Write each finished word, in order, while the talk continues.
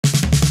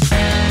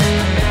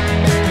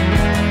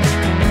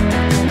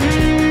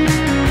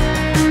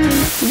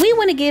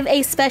to give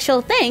a special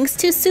thanks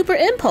to Super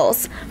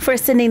Impulse for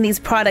sending these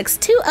products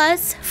to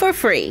us for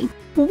free.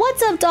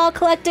 What's up, doll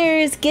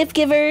collectors, gift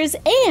givers,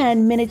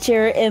 and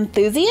miniature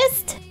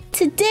enthusiasts?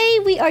 Today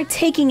we are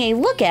taking a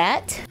look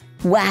at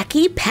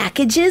Wacky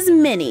Packages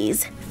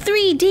Minis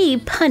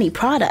 3D punny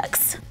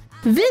products.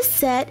 This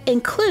set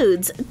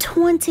includes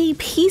 20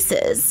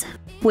 pieces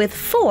with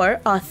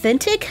 4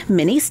 authentic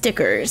mini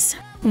stickers.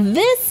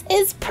 This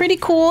is pretty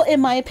cool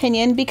in my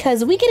opinion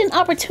because we get an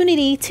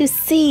opportunity to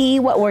see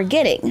what we're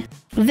getting.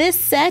 This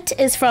set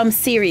is from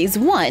Series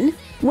 1.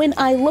 When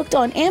I looked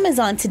on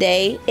Amazon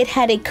today, it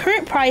had a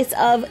current price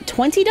of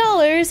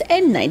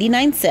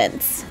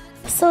 $20.99.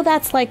 So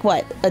that's like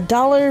what,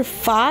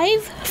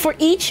 $1.05 for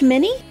each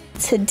mini?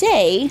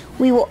 Today,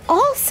 we will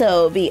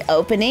also be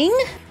opening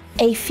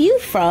a few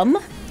from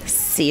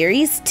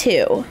Series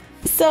 2.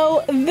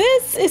 So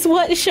this is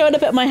what showed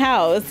up at my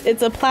house.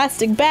 It's a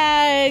plastic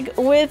bag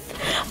with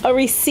a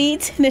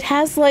receipt and it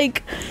has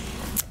like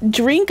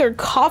drink or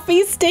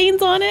coffee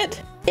stains on it.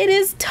 It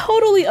is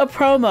totally a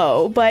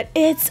promo, but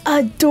it's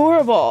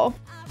adorable.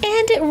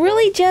 And it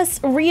really just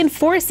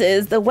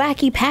reinforces the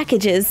Wacky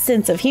Packages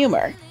sense of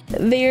humor.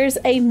 There's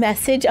a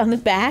message on the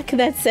back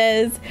that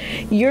says,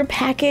 "Your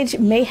package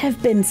may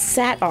have been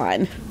sat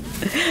on."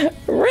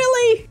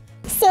 Really?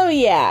 So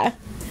yeah,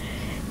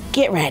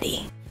 get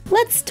ready.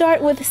 Let's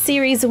start with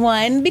Series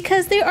 1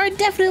 because there are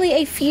definitely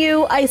a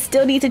few I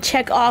still need to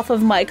check off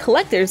of my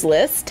collector's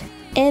list.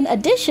 In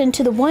addition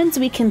to the ones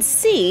we can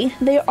see,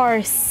 there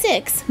are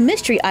 6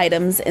 mystery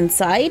items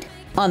inside.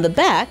 On the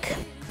back,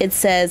 it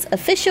says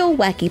Official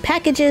Wacky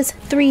Packages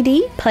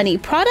 3D Punny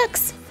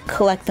Products.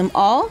 Collect them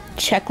all,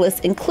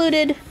 checklist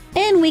included,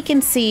 and we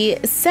can see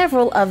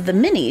several of the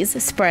minis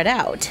spread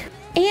out.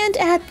 And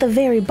at the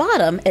very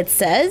bottom, it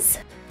says,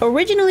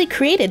 originally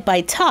created by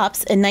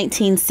Topps in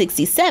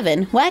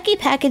 1967, Wacky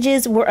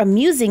Packages were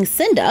amusing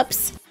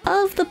send-ups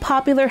of the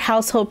popular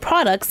household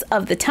products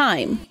of the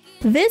time.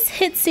 This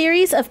hit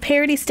series of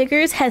parody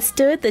stickers has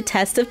stood the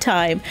test of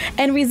time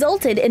and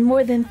resulted in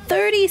more than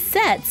 30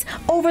 sets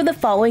over the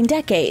following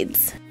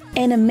decades.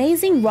 An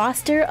amazing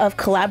roster of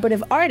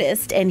collaborative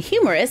artists and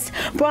humorists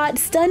brought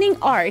stunning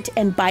art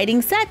and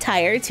biting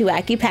satire to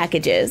Wacky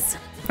Packages,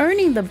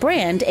 earning the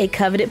brand a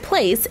coveted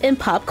place in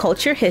pop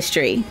culture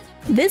history.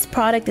 This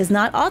product is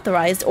not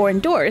authorized or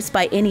endorsed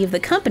by any of the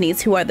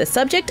companies who are the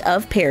subject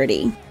of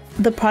parody.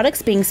 The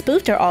products being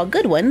spoofed are all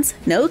good ones,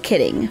 no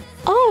kidding.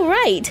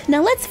 Alright,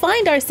 now let's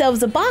find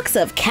ourselves a box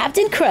of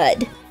Captain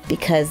Crud,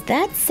 because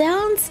that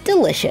sounds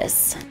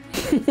delicious.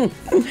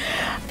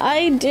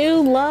 I do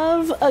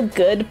love a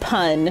good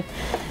pun.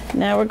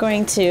 Now we're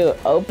going to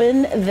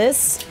open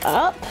this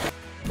up.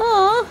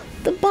 Aw,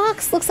 the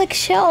box looks like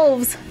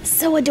shelves.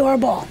 So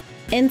adorable.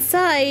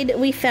 Inside,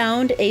 we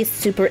found a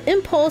Super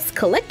Impulse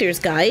collector's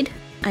guide.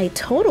 I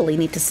totally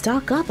need to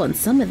stock up on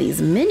some of these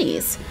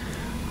minis.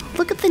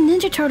 Look at the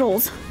Ninja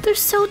Turtles. They're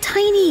so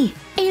tiny.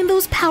 And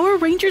those Power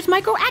Rangers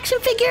micro action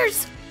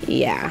figures.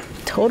 Yeah,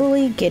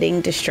 totally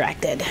getting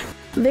distracted.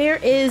 There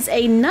is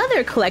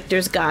another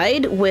collector's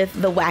guide with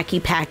the Wacky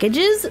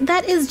Packages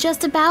that is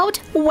just about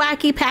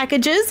Wacky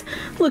Packages.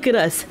 Look at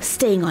us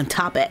staying on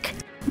topic.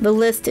 The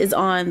list is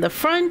on the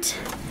front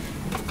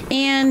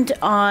and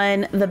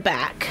on the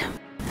back.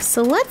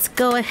 So let's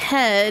go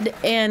ahead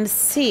and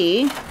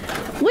see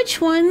which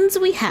ones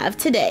we have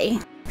today.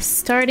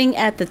 Starting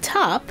at the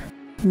top,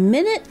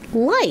 Minute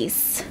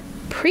Lice,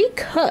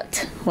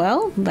 pre-cooked.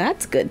 Well,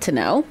 that's good to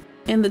know.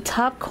 In the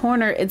top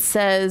corner, it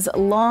says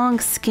long,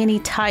 skinny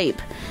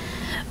type.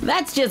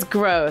 That's just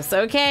gross,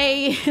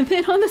 okay? And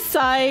then on the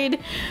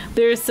side,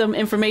 there's some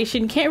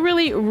information. Can't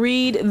really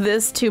read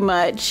this too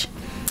much.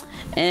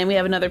 And we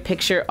have another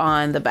picture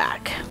on the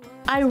back.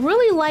 I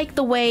really like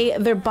the way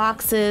their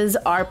boxes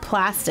are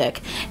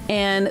plastic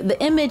and the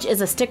image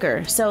is a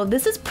sticker. So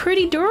this is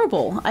pretty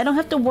durable. I don't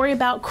have to worry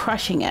about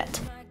crushing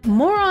it.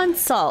 More on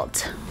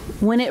salt.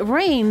 When it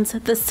rains,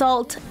 the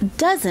salt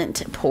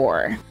doesn't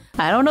pour.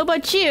 I don't know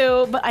about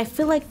you, but I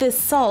feel like this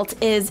salt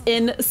is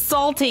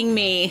insulting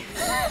me.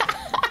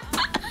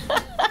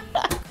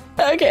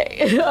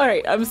 Okay, all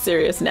right, I'm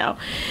serious now.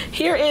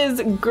 Here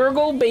is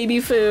Gurgle baby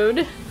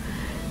food,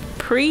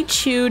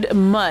 pre-chewed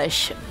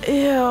mush.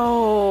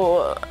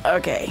 Ew,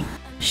 okay.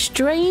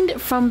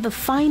 Strained from the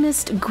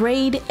finest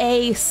grade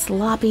A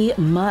sloppy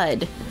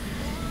mud.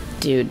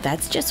 Dude,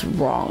 that's just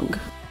wrong.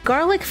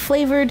 Garlic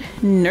flavored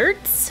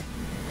Nerds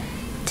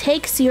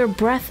takes your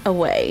breath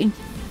away.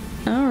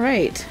 All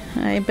right,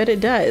 I bet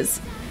it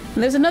does.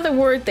 And there's another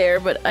word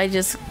there, but I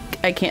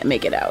can't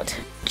make it out.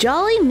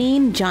 Jolly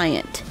Mean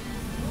Giant.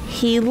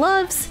 He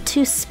loves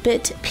to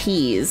spit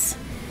peas.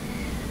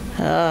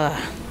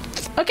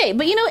 Okay,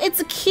 but you know,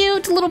 it's a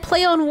cute little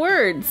play on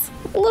words.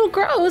 A little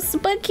gross,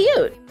 but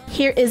cute.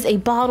 Here is a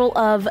bottle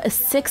of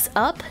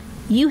 6-Up.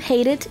 You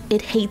hate it,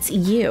 it hates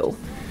you.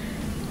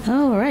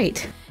 All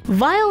right.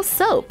 Vile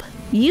soap,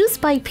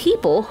 used by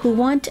people who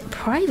want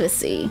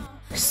privacy.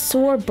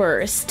 Sore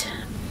burst.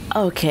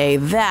 Okay,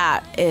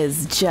 that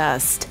is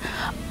just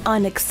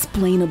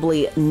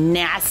unexplainably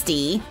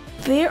nasty.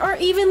 There are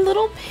even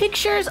little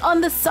pictures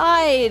on the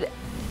side.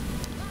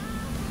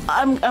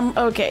 I'm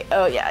okay.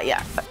 Oh,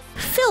 yeah.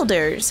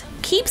 Fielders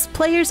keeps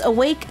players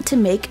awake to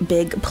make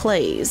big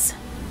plays.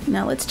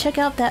 Now let's check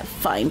out that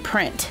fine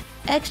print.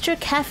 Extra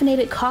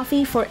caffeinated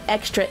coffee for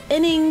extra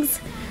innings.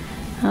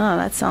 Oh,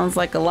 that sounds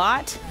like a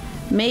lot.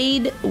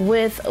 Made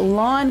with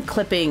lawn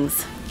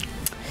clippings.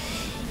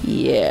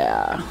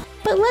 Yeah.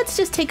 But let's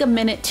just take a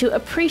minute to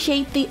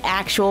appreciate the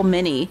actual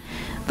mini.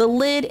 The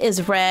lid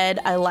is red.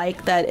 I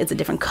like that it's a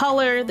different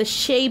color. The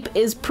shape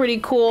is pretty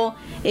cool.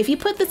 If you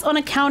put this on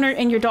a counter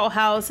in your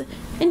dollhouse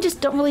and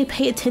just don't really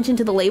pay attention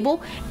to the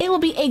label, it will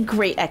be a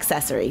great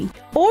accessory.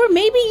 Or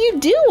maybe you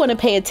do want to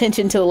pay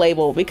attention to the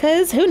label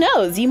because who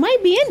knows, you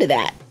might be into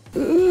that.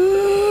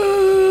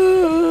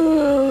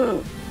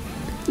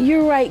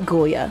 You're right,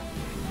 Goya.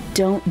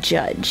 Don't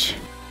judge.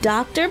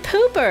 Dr.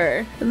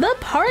 Pooper, the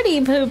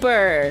party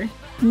pooper.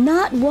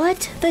 Not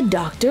what the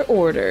doctor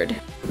ordered.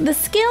 The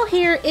scale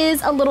here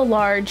is a little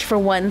large for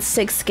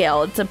 1/6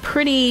 scale. It's a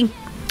pretty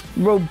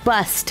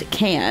robust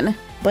can,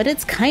 but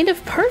it's kind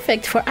of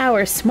perfect for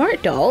our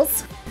smart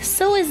dolls.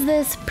 So is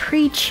this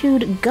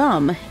pre-chewed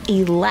gum,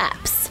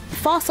 Elapse,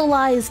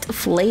 fossilized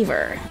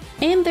flavor.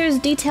 And there's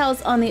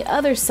details on the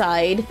other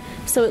side,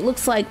 so it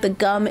looks like the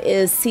gum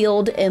is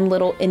sealed in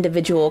little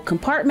individual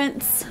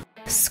compartments.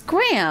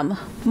 Scram!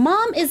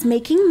 Mom is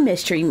making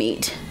mystery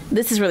meat.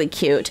 This is really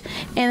cute,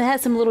 and it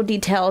has some little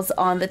details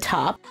on the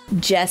top.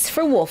 Jess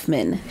for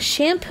Wolfman,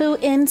 shampoo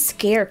in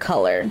scare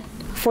color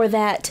for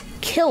that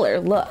killer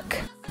look.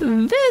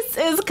 This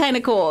is kind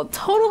of cool.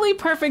 Totally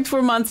perfect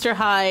for Monster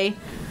High.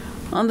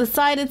 On the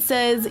side it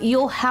says,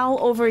 you'll howl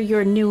over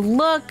your new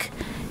look.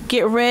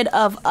 Get rid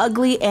of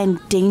ugly and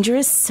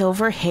dangerous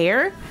silver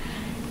hair.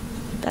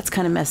 That's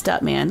kind of messed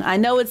up, man. I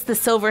know it's the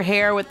silver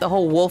hair with the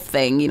whole wolf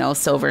thing, you know,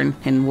 silver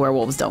and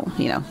werewolves don't,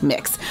 you know,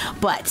 mix.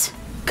 But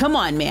come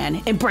on,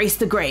 man, embrace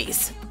the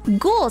grays.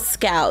 Ghoul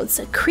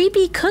Scouts,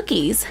 creepy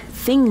cookies,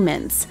 Thing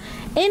Mints.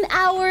 In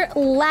our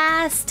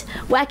last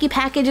Wacky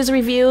Packages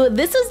review,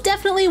 this was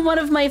definitely one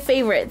of my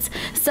favorites.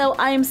 So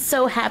I am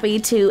so happy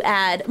to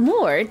add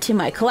more to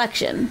my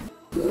collection.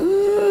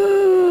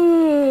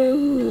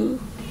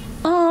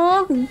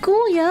 Aw,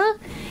 Goya,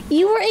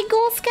 you were a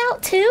Ghoul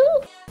Scout too?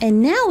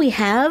 And now we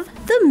have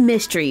the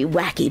mystery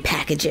Wacky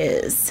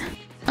Packages.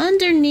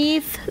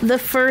 Underneath the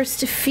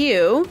first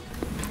few,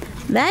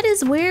 that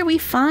is where we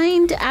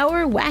find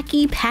our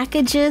Wacky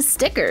Packages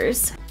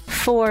stickers.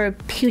 For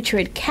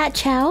Putrid Cat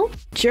Chow,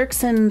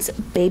 Jerkson's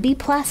Baby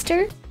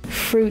Plaster,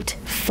 Fruit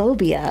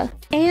Phobia,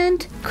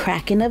 and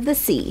Kraken of the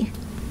Sea,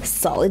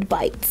 Solid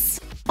Bites.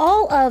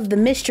 All of the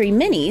mystery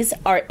minis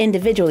are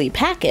individually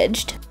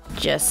packaged.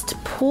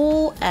 Just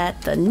pull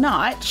at the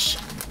notch.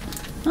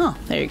 Oh,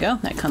 there you go.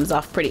 That comes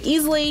off pretty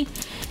easily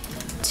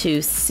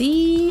to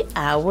see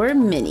our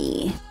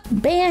mini.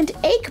 Band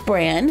Ache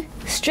brand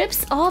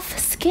strips off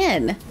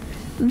skin.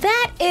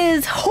 That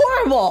is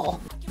horrible.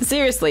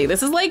 Seriously,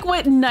 this is like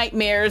what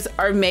nightmares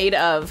are made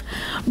of.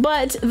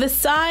 But the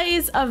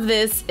size of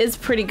this is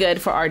pretty good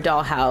for our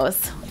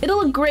dollhouse. It'll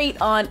look great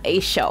on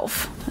a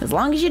shelf, as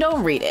long as you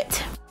don't read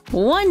it.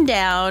 1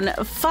 down,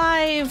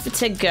 5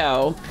 to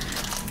go.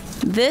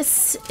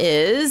 This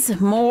is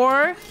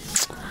more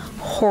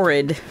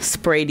horrid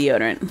spray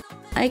deodorant.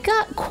 I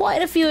got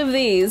quite a few of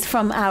these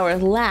from our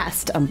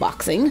last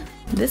unboxing.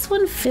 This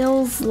one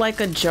feels like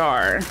a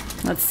jar.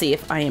 Let's see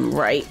if I am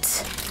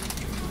right.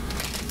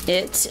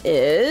 It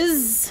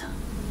is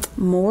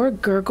more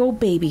Gurgle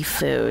baby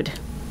food.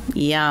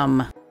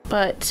 Yum.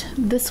 But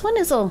this one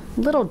is a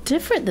little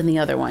different than the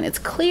other one. It's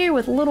clear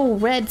with little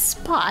red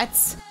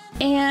spots.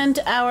 And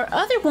our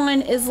other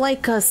one is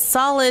like a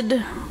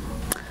solid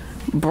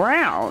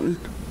brown.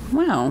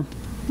 Wow.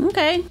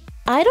 Okay.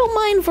 I don't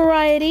mind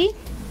variety.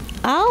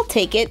 I'll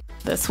take it.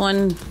 This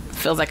one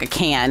feels like a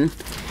can.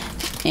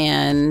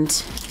 And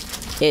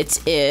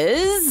it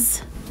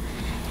is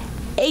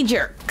a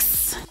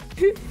Jerks.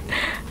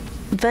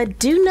 The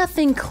Do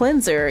Nothing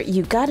Cleanser.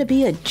 You gotta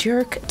be a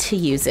jerk to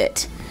use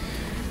it.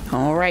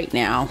 All right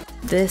now.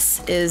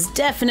 This is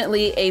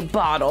definitely a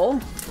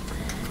bottle.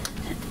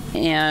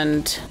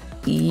 And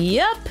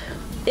yep,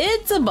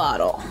 it's a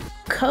bottle.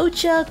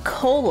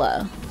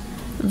 Coca-Cola.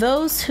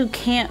 Those who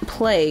can't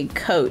play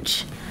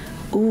coach.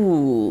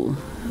 Ooh,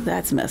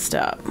 that's messed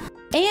up.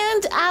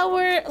 And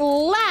our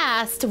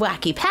last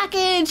Wacky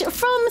Package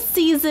from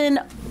season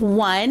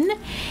 1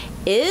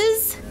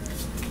 is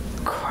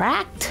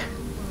Cracked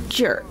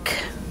Jerk.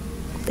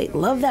 They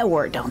love that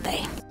word, don't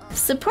they?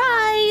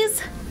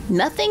 Surprise!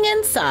 Nothing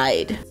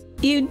inside.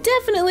 You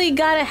definitely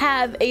gotta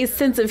have a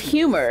sense of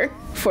humor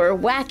for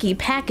Wacky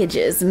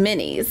Packages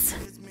minis.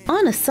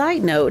 On a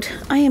side note,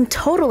 I am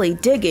totally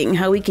digging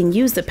how we can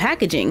use the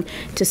packaging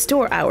to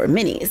store our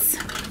minis.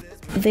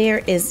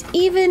 There is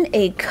even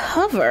a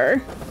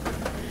cover,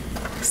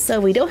 so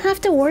we don't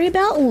have to worry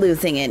about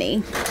losing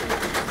any.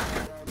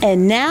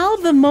 And now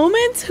the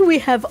moment we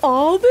have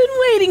all been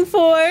waiting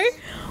for,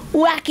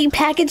 Wacky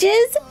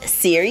Packages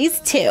Series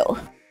 2.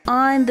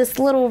 On this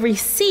little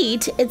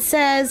receipt, it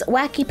says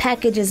Wacky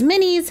Packages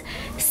Minis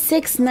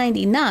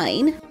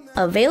 $6.99.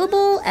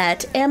 Available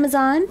at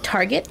Amazon,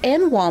 Target,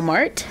 and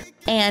Walmart.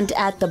 And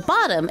at the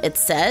bottom it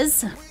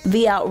says,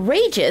 the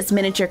outrageous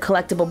miniature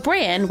collectible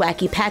brand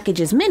Wacky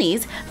Packages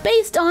Minis,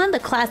 based on the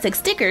classic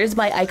stickers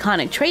by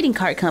iconic trading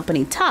card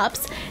company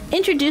Topps,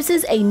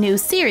 introduces a new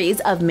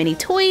series of mini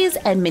toys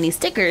and mini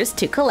stickers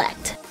to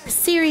collect.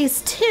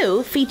 Series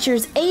 2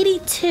 features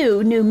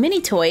 82 new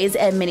mini toys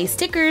and mini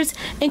stickers,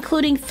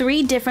 including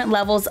 3 different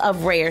levels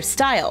of rare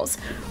styles: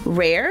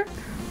 rare,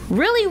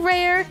 really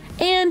rare,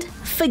 and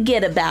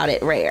forget about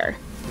it rare.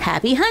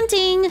 Happy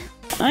hunting!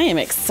 I am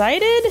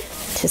excited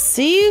to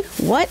see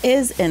what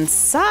is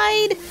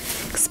inside,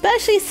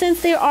 especially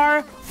since there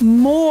are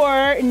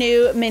more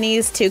new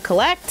minis to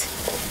collect.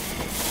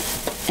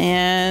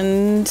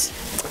 And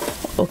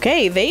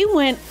okay, they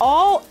went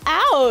all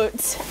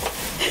out.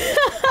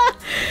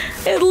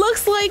 It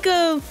looks like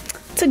a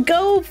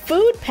to-go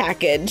food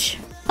package.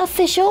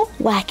 Official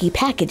Wacky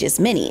Packages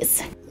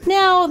Minis.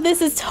 Now,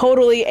 this is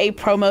totally a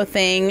promo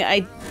thing.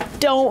 I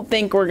don't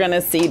think we're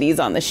gonna see these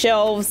on the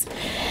shelves.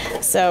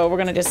 So we're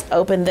gonna just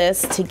open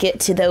this to get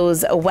to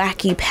those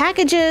wacky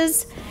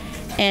packages.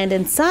 And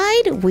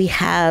inside we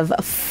have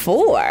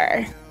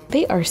 4.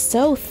 They are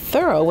so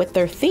thorough with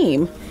their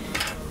theme.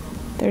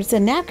 There's a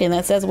napkin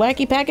that says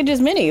Wacky Packages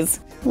Minis.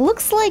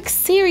 Looks like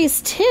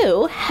Series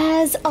 2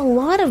 has a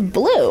lot of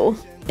blue.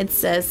 It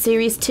says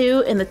Series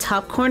 2 in the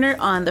top corner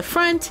on the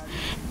front,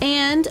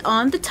 and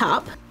on the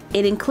top,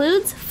 it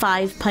includes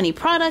 5 punny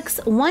products,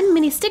 1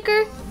 mini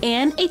sticker,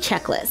 and a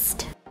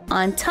checklist.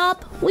 On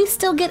top, we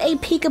still get a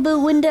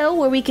peekaboo window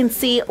where we can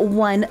see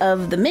one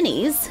of the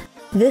minis.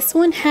 This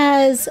one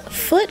has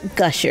foot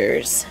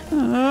gushers.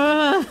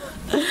 I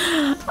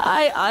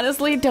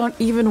honestly don't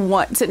even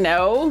want to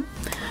know,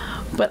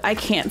 but I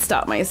can't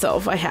stop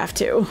myself. I have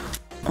to.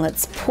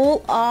 Let's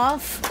pull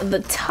off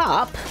the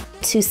top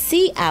to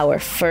see our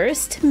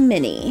first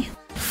mini.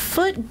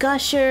 Foot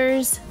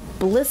gushers,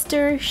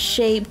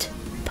 blister-shaped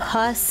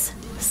pus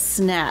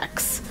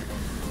snacks.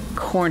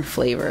 Corn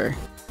flavor.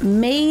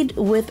 Made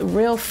with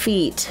real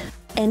feet.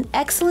 An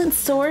excellent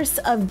source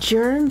of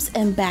germs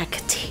and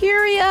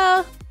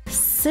bacteria.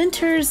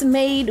 Centers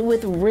made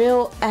with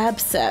real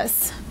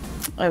abscess.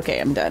 Okay,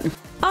 I'm done.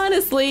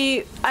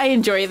 Honestly, I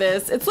enjoy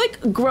this. It's like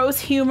gross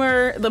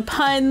humor, the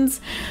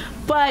puns,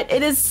 but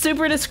it is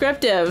super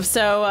descriptive,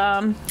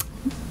 so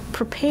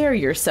prepare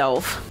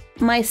yourself.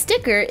 My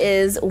sticker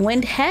is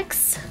Wind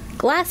Hex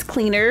glass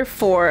cleaner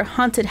for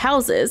haunted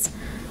houses.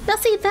 Now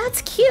see,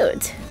 that's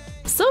cute.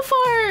 So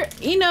far,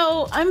 you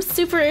know, I'm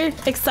super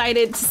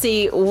excited to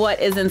see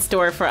what is in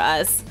store for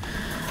us.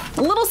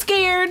 A little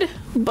scared,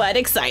 but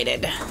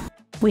excited.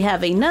 We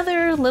have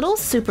another little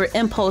Super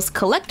Impulse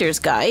collector's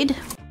guide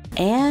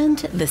and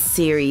the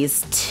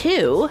Series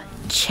 2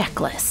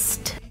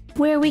 checklist,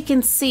 where we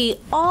can see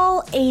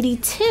all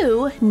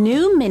 82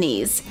 new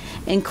minis,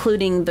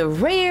 including the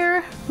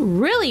rare,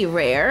 really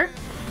rare,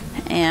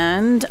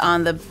 and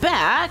on the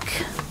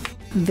back,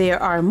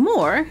 there are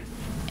more,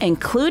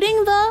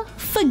 including the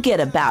forget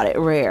about it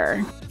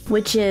rare,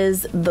 which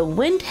is the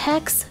Wind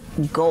Hex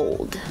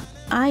Gold.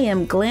 I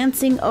am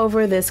glancing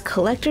over this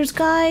collector's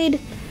guide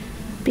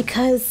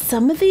because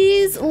some of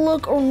these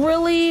look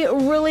really,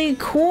 really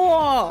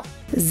cool.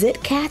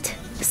 ZitCat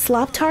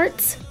Slop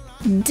Tarts,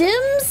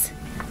 Dims,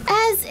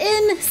 as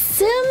in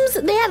Sims.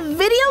 They have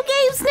video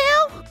games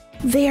now.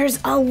 There's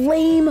a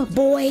Lame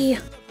Boy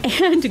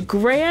and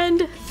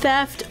Grand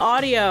Theft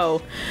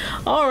Audio.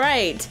 All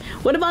right,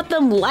 what about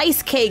them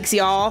lice cakes,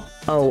 y'all?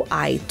 Oh,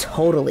 I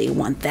totally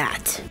want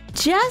that.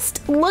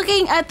 Just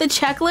looking at the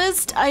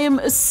checklist, I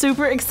am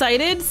super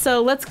excited,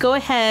 so let's go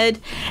ahead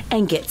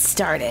and get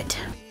started.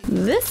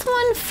 This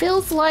one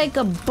feels like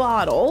a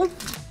bottle.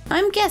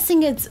 I'm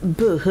guessing it's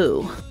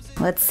Boohoo.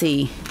 Let's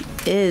see,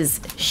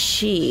 is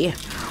she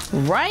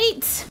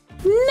right?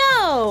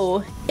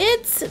 No,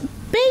 it's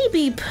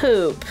baby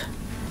poop.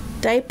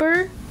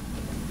 Diaper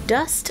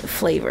dust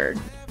flavor.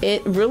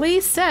 It really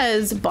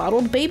says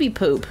bottled baby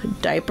poop,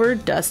 diaper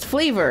dust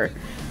flavor,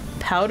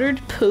 powdered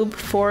poop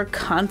for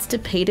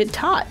constipated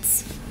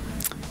tots.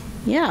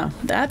 Yeah,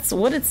 that's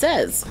what it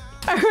says.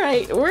 All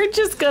right, we're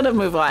just gonna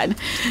move on.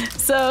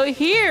 So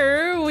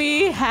here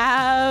we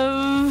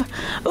have,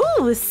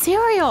 ooh,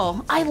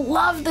 cereal. I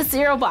love the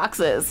cereal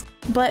boxes,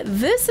 but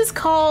this is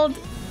called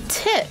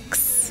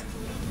Ticks.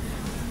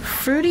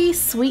 Fruity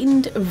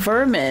sweetened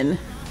vermin.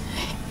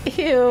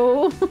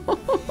 Ew.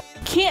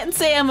 Can't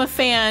say I'm a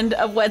fan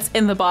of what's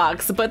in the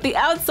box, but the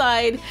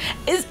outside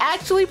is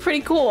actually pretty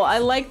cool. I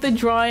like the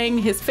drawing,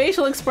 his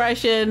facial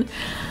expression.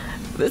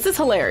 This is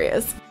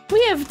hilarious.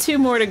 We have 2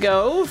 more to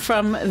go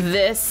from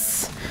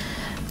this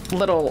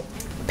little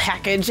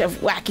package of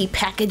Wacky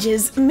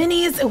Packages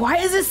Minis. Why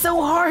is it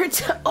so hard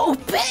to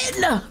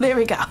open? There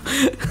we go.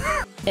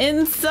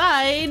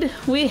 Inside,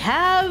 we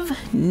have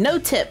No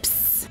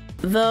Tips.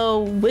 The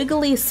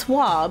wiggly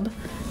swab.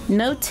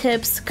 No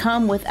Tips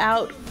come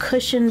without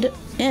cushioned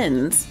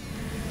ends.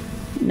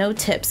 No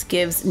Tips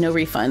gives no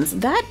refunds.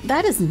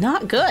 That is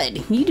not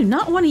good. You do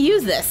not want to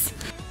use this.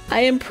 I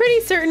am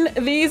pretty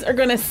certain these are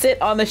gonna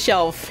sit on the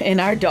shelf in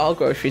our doll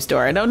grocery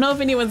store. I don't know if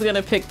anyone's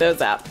gonna pick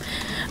those up.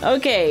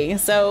 Okay,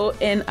 so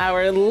in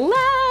our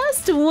last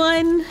last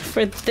one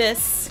for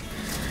this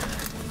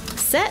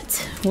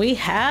set, we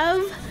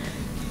have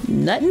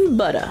Nuttin'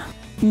 Butter.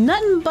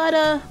 Nuttin'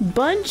 Butter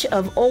bunch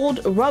of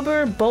old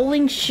rubber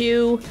bowling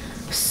shoe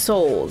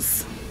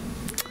soles.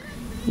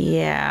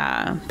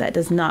 Yeah, that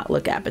does not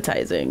look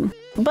appetizing.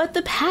 But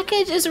the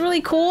package is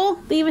really cool.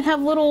 They even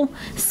have little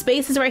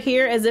spaces right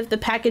here as if the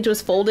package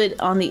was folded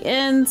on the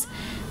ends.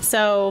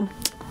 So,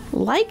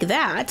 like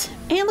that.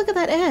 And look at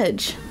that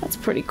edge. That's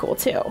pretty cool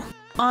too.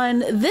 On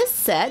this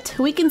set,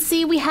 we can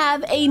see we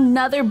have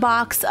another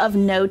box of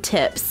no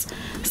tips.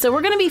 So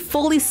we're gonna be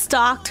fully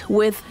stocked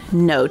with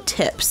no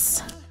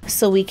tips.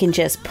 So we can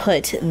just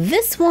put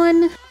this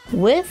one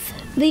with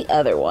the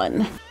other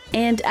one.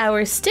 And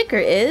our sticker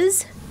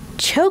is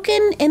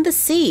Chokin' in the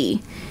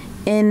Sea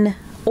in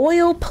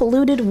oil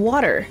polluted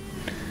water.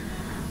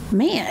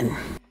 Man,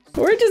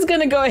 we're just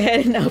gonna go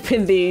ahead and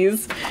open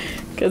these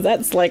because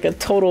that's like a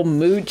total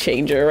mood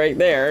changer right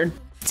there.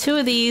 Two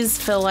of these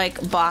feel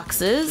like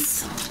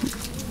boxes.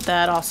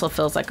 That also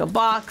feels like a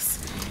box.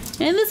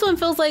 And this one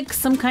feels like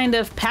some kind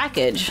of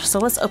package. So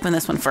let's open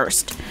this one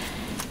first.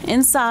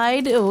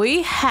 Inside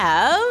we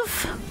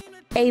have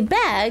a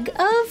bag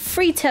of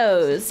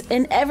Fritos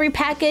and every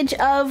package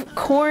of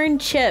corn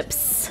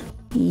chips.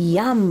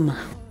 Yum.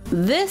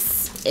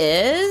 This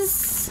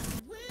is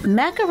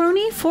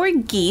macaroni for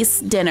geese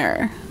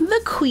dinner,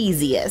 the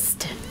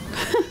queasiest.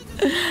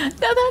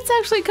 Now that's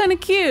actually kind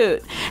of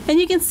cute. And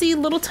you can see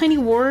little tiny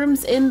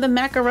worms in the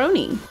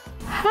macaroni.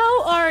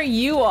 How are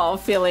you all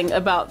feeling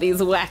about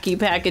these wacky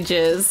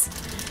packages?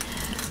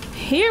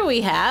 Here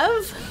we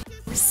have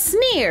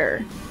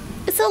Sneer.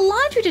 It's a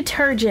laundry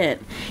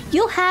detergent.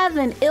 You'll have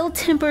an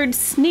ill-tempered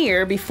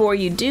sneer before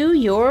you do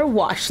your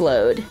wash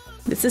load.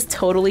 This is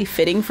totally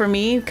fitting for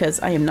me because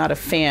I am not a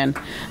fan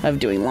of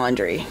doing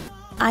laundry.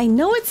 I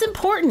know it's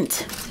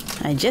important.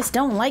 I just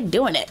don't like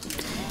doing it.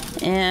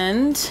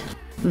 And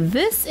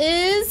this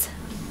is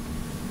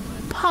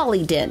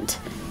Polydent.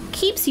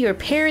 Keeps your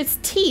parrot's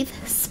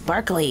teeth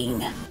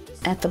sparkling.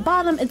 At the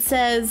bottom it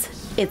says,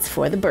 it's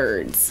for the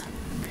birds.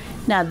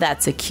 Now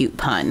that's a cute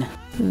pun.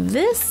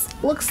 This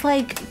looks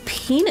like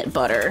peanut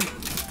butter.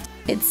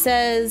 It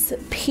says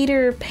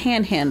Peter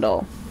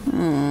Panhandle.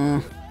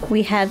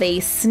 We have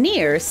a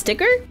Sneer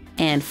sticker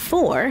and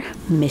 4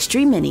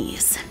 mystery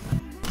minis.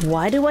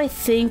 Why do I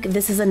think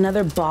this is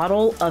another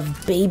bottle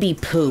of baby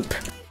poop?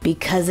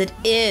 Because it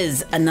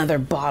is another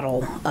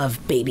bottle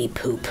of baby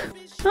poop.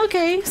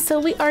 Okay, so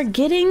we are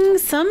getting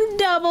some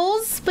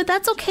doubles, but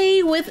that's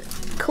okay with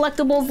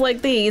collectibles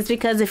like these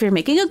because if you're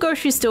making a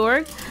grocery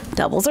store,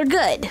 doubles are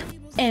good.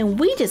 And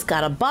we just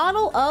got a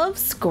bottle of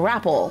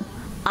Scrapple,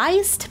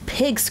 iced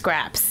pig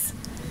scraps.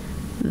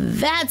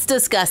 That's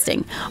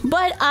disgusting,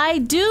 but I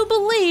do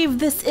believe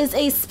this is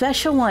a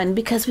special one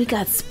because we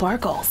got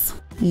sparkles.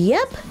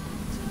 Yep,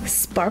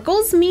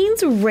 sparkles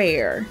means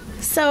rare,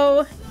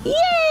 so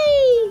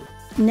yay!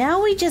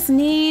 Now we just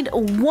need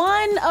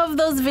one of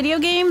those video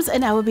games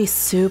and I would be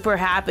super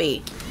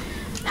happy.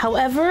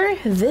 However,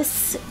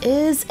 this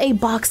is a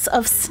box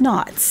of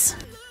Snots,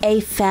 a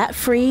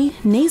fat-free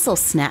nasal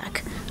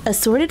snack,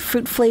 assorted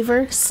fruit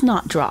flavor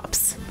snot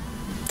drops.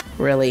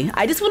 Really,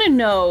 I just want to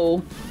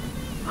know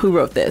who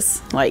wrote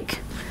this, like,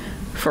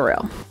 for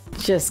real.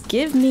 Just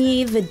give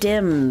me the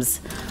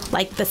dims,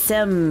 like the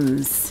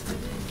Sims.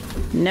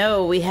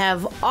 No, we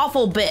have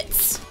awful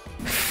bits.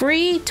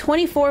 Free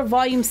 24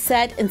 volume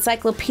set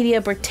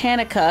Encyclopedia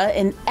Britannica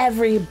in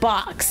every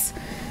box.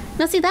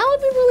 Now see, that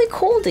would be really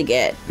cool to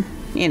get,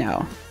 you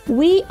know.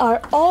 We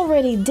are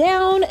already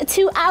down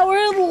to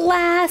our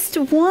last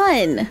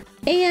one.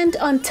 And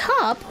on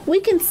top,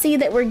 we can see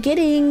that we're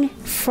getting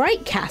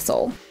Fright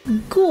Castle,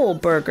 Ghoul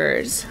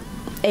Burgers,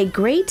 a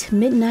great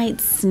midnight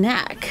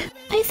snack.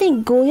 I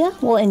think Goya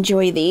will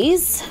enjoy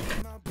these.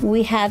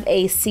 We have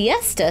a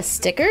siesta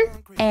sticker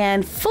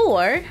and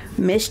 4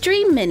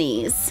 mystery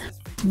minis.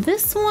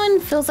 This one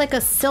feels like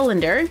a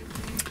cylinder.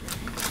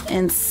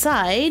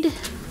 Inside,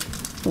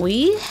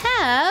 we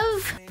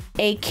have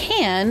a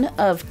can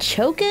of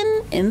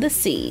Chokin' in the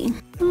Sea.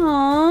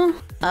 Aww.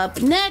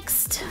 Up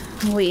next,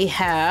 we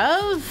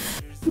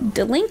have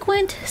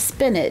Delinquent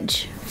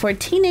Spinach for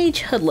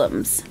Teenage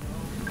Hoodlums.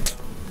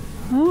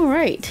 All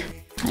right,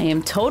 I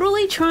am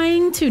totally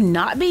trying to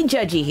not be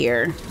judgy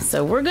here,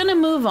 so we're gonna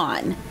move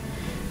on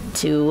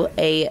to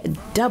a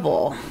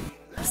double.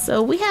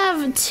 So we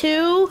have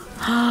 2.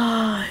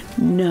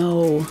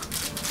 No,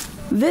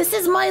 this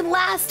is my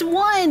last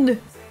one.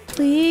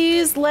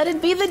 Please let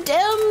it be the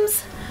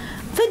Dims.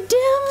 The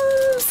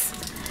Dims.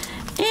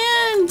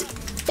 And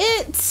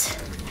it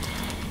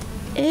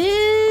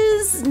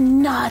is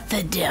not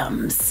the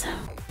Dims.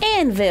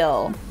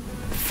 Anvil.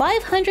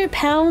 500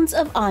 pounds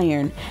of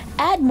iron.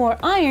 Add more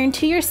iron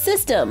to your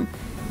system.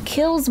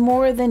 Kills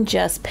more than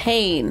just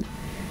pain.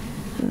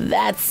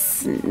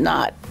 That's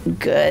not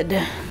good.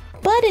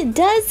 But it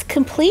does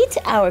complete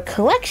our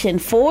collection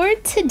for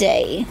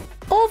today.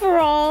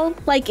 overall,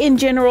 like in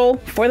general,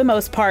 for the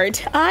most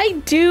part,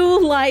 I do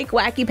like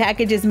Wacky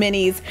Packages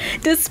minis,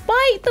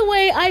 despite the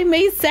way I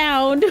may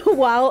sound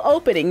while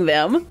opening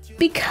them,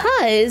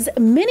 because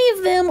many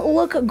of them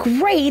look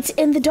great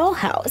in the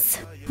dollhouse.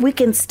 We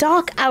can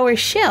stock our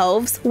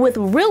shelves with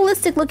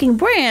realistic looking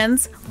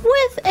brands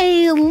with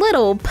a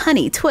little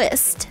punny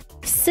twist.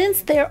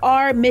 Since there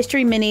are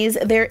mystery minis,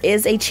 there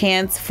is a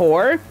chance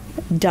for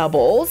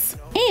doubles,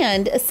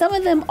 and some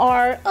of them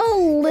are a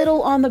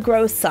little on the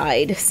gross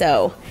side,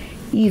 so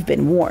you've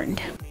been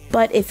warned.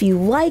 But if you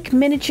like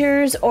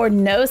miniatures or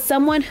know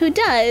someone who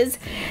does,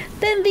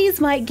 then these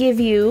might give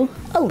you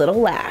a little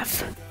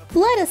laugh.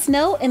 Let us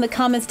know in the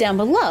comments down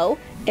below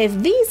if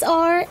these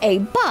are a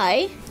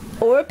buy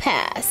or a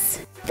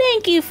pass.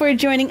 Thank you for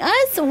joining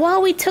us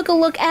while we took a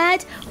look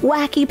at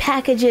Wacky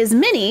Packages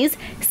Minis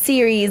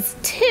Series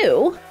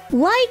 2.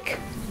 Like,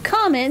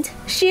 comment,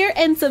 share,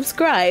 and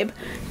subscribe.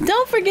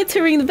 Don't forget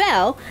to ring the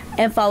bell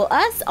and follow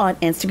us on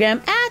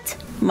Instagram at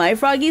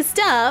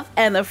MyFroggyStuff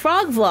and the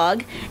Frog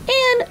Vlog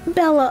and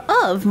Bella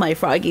of My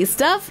Froggy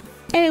Stuff.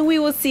 And we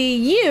will see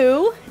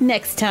you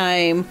next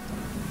time.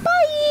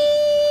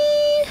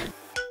 Bye!